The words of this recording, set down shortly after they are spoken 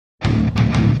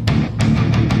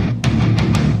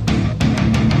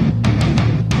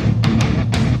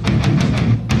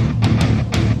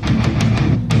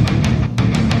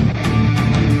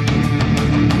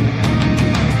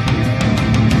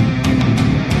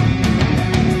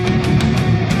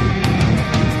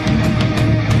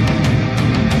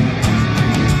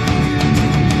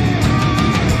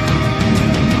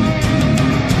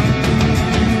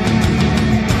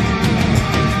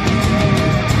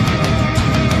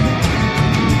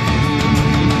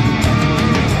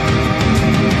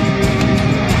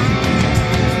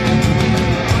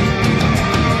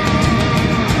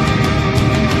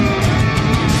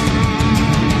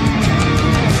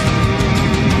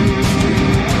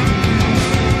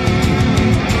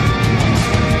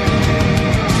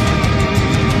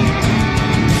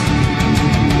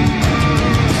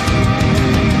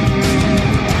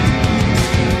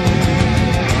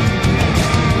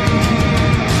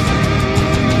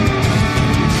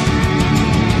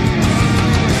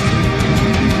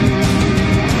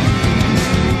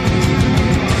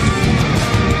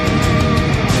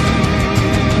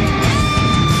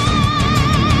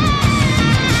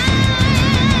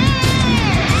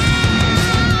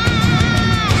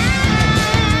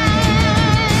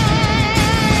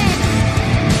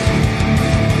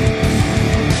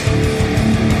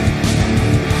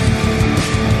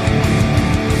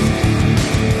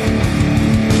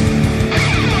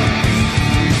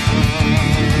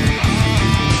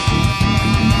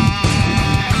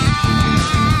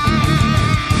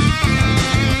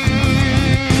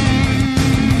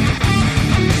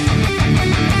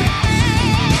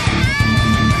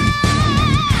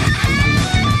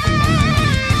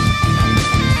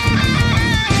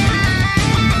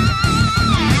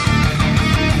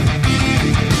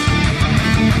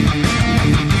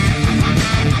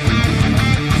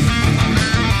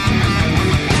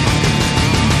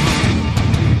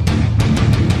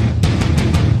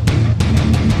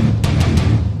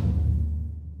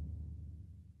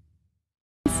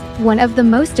one of the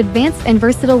most advanced and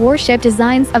versatile warship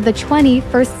designs of the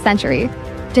 21st century.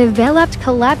 Developed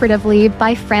collaboratively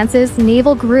by France's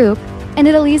Naval Group and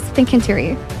Italy's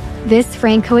Fincantieri. This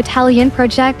Franco-Italian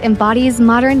project embodies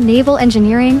modern naval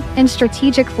engineering and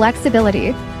strategic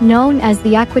flexibility, known as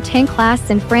the Aquitaine class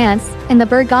in France and the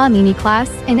Bergamini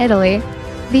class in Italy.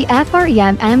 The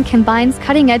FREMM combines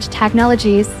cutting-edge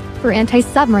technologies for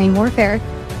anti-submarine warfare,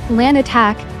 land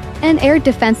attack, and air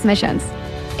defense missions.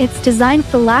 Its design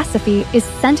philosophy is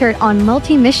centered on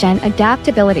multi-mission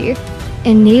adaptability,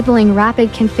 enabling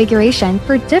rapid configuration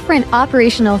for different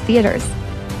operational theaters.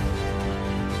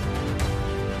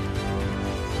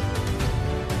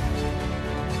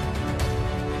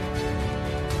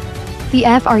 The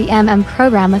FREMM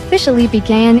program officially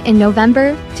began in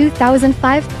November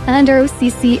 2005 under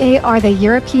OCCAR, the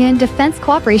European Defence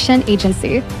Cooperation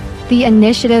Agency. The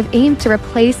initiative aimed to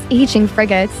replace aging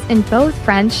frigates in both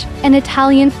French and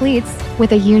Italian fleets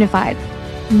with a unified,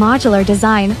 modular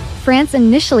design. France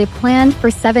initially planned for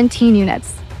 17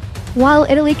 units, while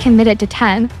Italy committed to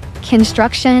 10.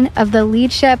 Construction of the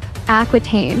lead ship,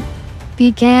 Aquitaine,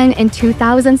 began in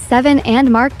 2007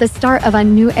 and marked the start of a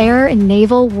new era in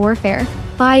naval warfare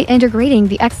by integrating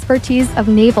the expertise of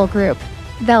Naval Group,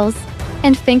 Vels,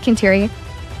 and Fincantieri.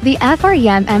 The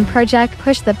FREMM project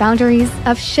pushed the boundaries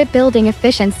of shipbuilding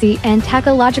efficiency and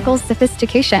technological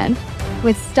sophistication,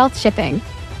 with stealth shipping,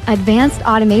 advanced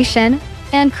automation,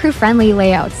 and crew-friendly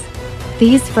layouts.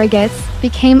 These frigates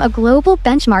became a global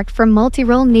benchmark for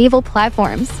multi-role naval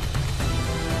platforms.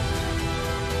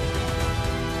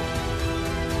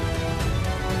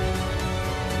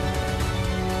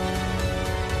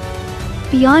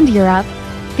 Beyond Europe,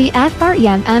 the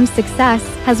FREMM success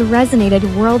has resonated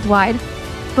worldwide.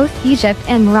 Both Egypt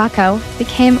and Morocco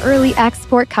became early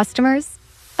export customers,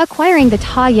 acquiring the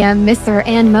Tayyam Misr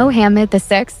and Mohammed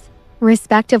VI,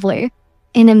 respectively.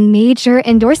 In a major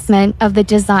endorsement of the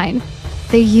design,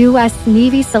 the U.S.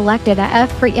 Navy selected a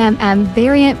FREMM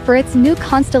variant for its new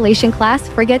Constellation-class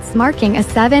frigates, marking a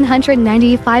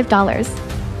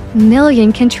 $795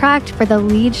 million contract for the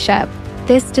lead ship.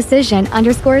 This decision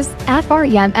underscores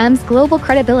FREMM's global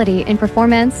credibility in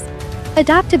performance,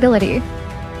 adaptability,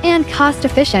 and cost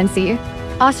efficiency.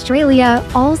 Australia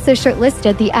also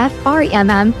shortlisted the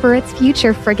FREMM for its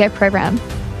future frigate program,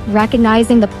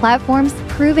 recognizing the platform's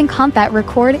proven combat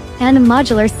record and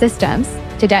modular systems.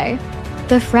 Today,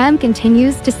 the Fremm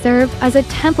continues to serve as a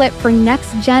template for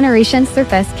next-generation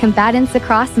surface combatants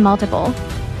across multiple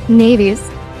navies.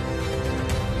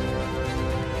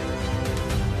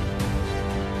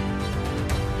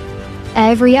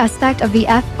 Every aspect of the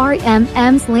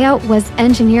FREMM's layout was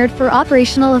engineered for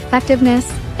operational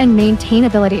effectiveness and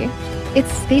maintainability.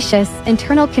 Its spacious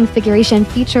internal configuration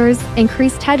features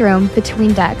increased headroom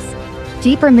between decks,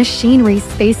 deeper machinery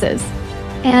spaces,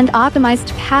 and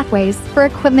optimized pathways for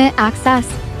equipment access.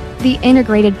 The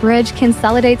integrated bridge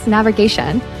consolidates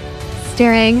navigation,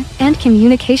 steering, and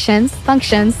communications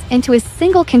functions into a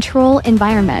single control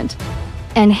environment,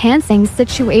 enhancing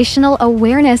situational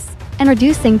awareness and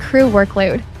reducing crew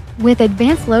workload. With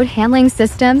advanced load handling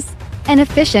systems and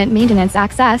efficient maintenance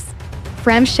access,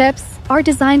 Fremm ships are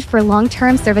designed for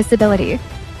long-term serviceability.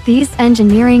 These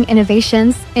engineering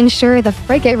innovations ensure the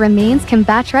frigate remains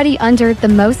combat-ready under the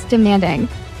most demanding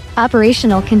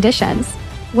operational conditions,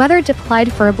 whether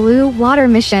deployed for blue water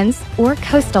missions or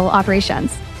coastal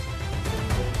operations.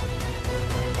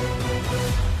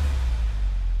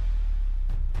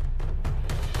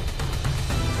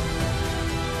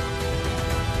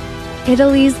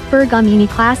 Italy's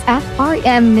Bergamini-class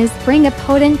FREMMs bring a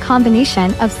potent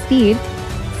combination of speed,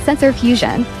 sensor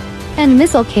fusion, and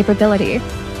missile capability.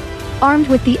 Armed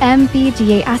with the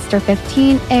MBDA Aster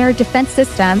 15 air defense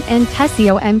system and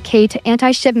Tessio Mk2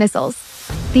 anti-ship missiles,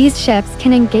 these ships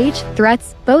can engage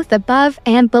threats both above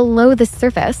and below the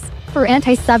surface. For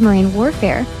anti-submarine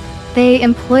warfare, they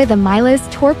employ the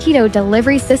Milas torpedo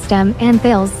delivery system and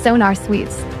Thales sonar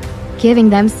suites, giving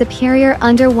them superior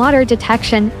underwater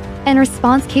detection and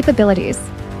response capabilities.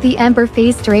 The Ember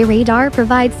phased array radar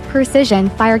provides precision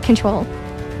fire control,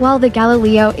 while the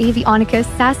Galileo Avionica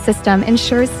SAS system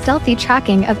ensures stealthy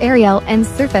tracking of aerial and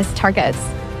surface targets.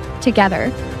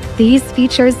 Together, these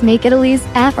features make Italy's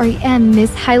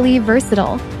FREMM highly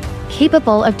versatile,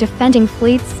 capable of defending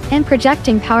fleets and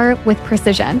projecting power with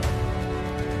precision.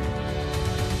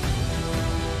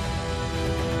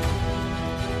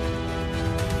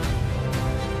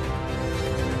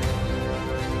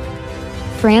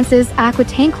 France's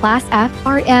Aquitaine-class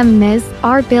FREMMs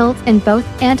are built in both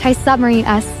anti-submarine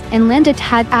S and land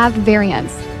attack AV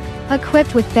variants,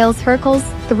 equipped with Thales Hercules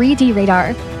 3D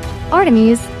radar,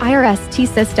 Artemis IRST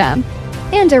system,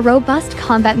 and a robust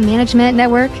combat management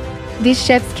network, these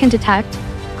ships can detect,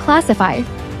 classify,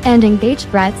 and engage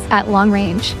threats at long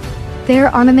range. Their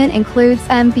armament includes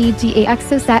MBDA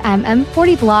Exocet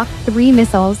MM-40 Block 3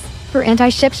 missiles for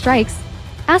anti-ship strikes,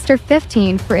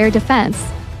 Aster-15 for air defense,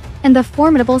 and the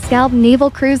formidable Scalp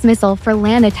naval cruise missile for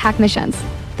land attack missions.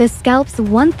 The Scalp's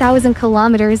 1,000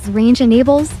 kilometers range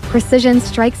enables precision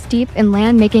strikes deep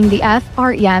inland, making the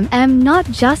FREMM not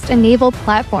just a naval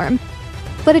platform,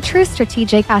 but a true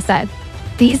strategic asset.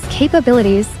 These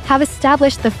capabilities have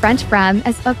established the French Fremm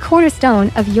as a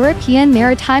cornerstone of European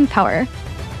maritime power.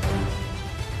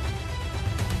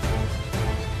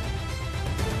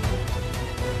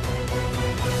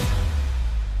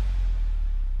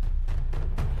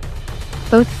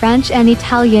 Both French and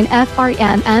Italian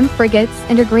FREMM frigates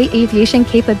integrate aviation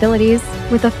capabilities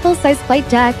with a full-size flight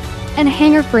deck and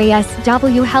hangar for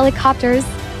ASW helicopters,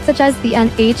 such as the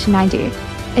NH-90.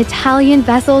 Italian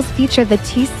vessels feature the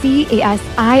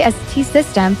TCAS-IST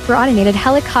system for automated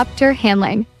helicopter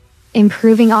handling,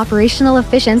 improving operational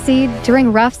efficiency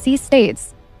during rough sea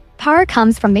states. Power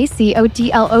comes from a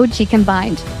CODLOG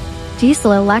combined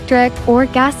diesel-electric or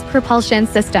gas propulsion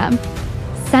system,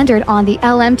 centered on the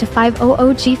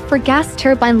LM-500G for gas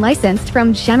turbine licensed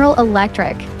from General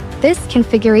Electric. This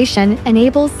configuration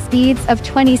enables speeds of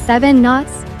 27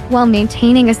 knots while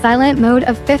maintaining a silent mode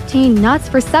of 15 knots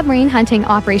for submarine hunting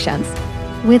operations,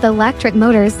 with electric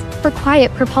motors for quiet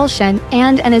propulsion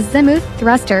and an azimuth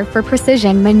thruster for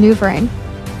precision maneuvering.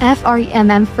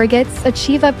 FREMM frigates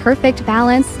achieve a perfect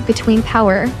balance between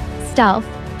power, stealth,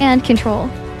 and control.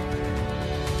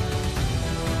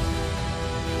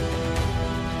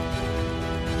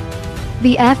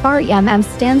 The FREMM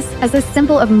stands as a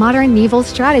symbol of modern naval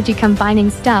strategy, combining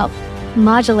stealth,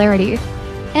 modularity,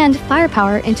 and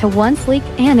firepower into one sleek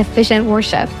and efficient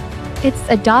warship. Its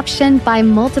adoption by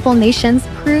multiple nations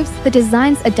proves the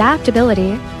design's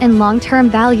adaptability and long-term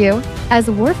value as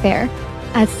warfare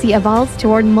at sea evolves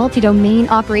toward multi-domain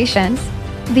operations.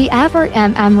 The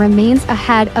FREMM remains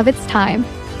ahead of its time,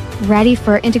 ready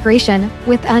for integration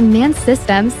with unmanned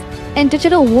systems and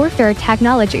digital warfare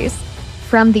technologies.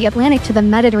 From the Atlantic to the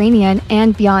Mediterranean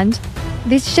and beyond,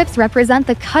 these ships represent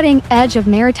the cutting edge of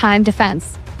maritime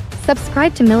defense.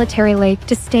 Subscribe to Military Lake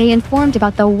to stay informed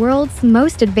about the world's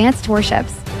most advanced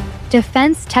warships,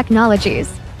 defense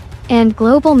technologies, and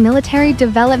global military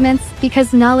developments,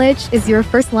 because knowledge is your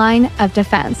first line of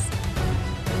defense.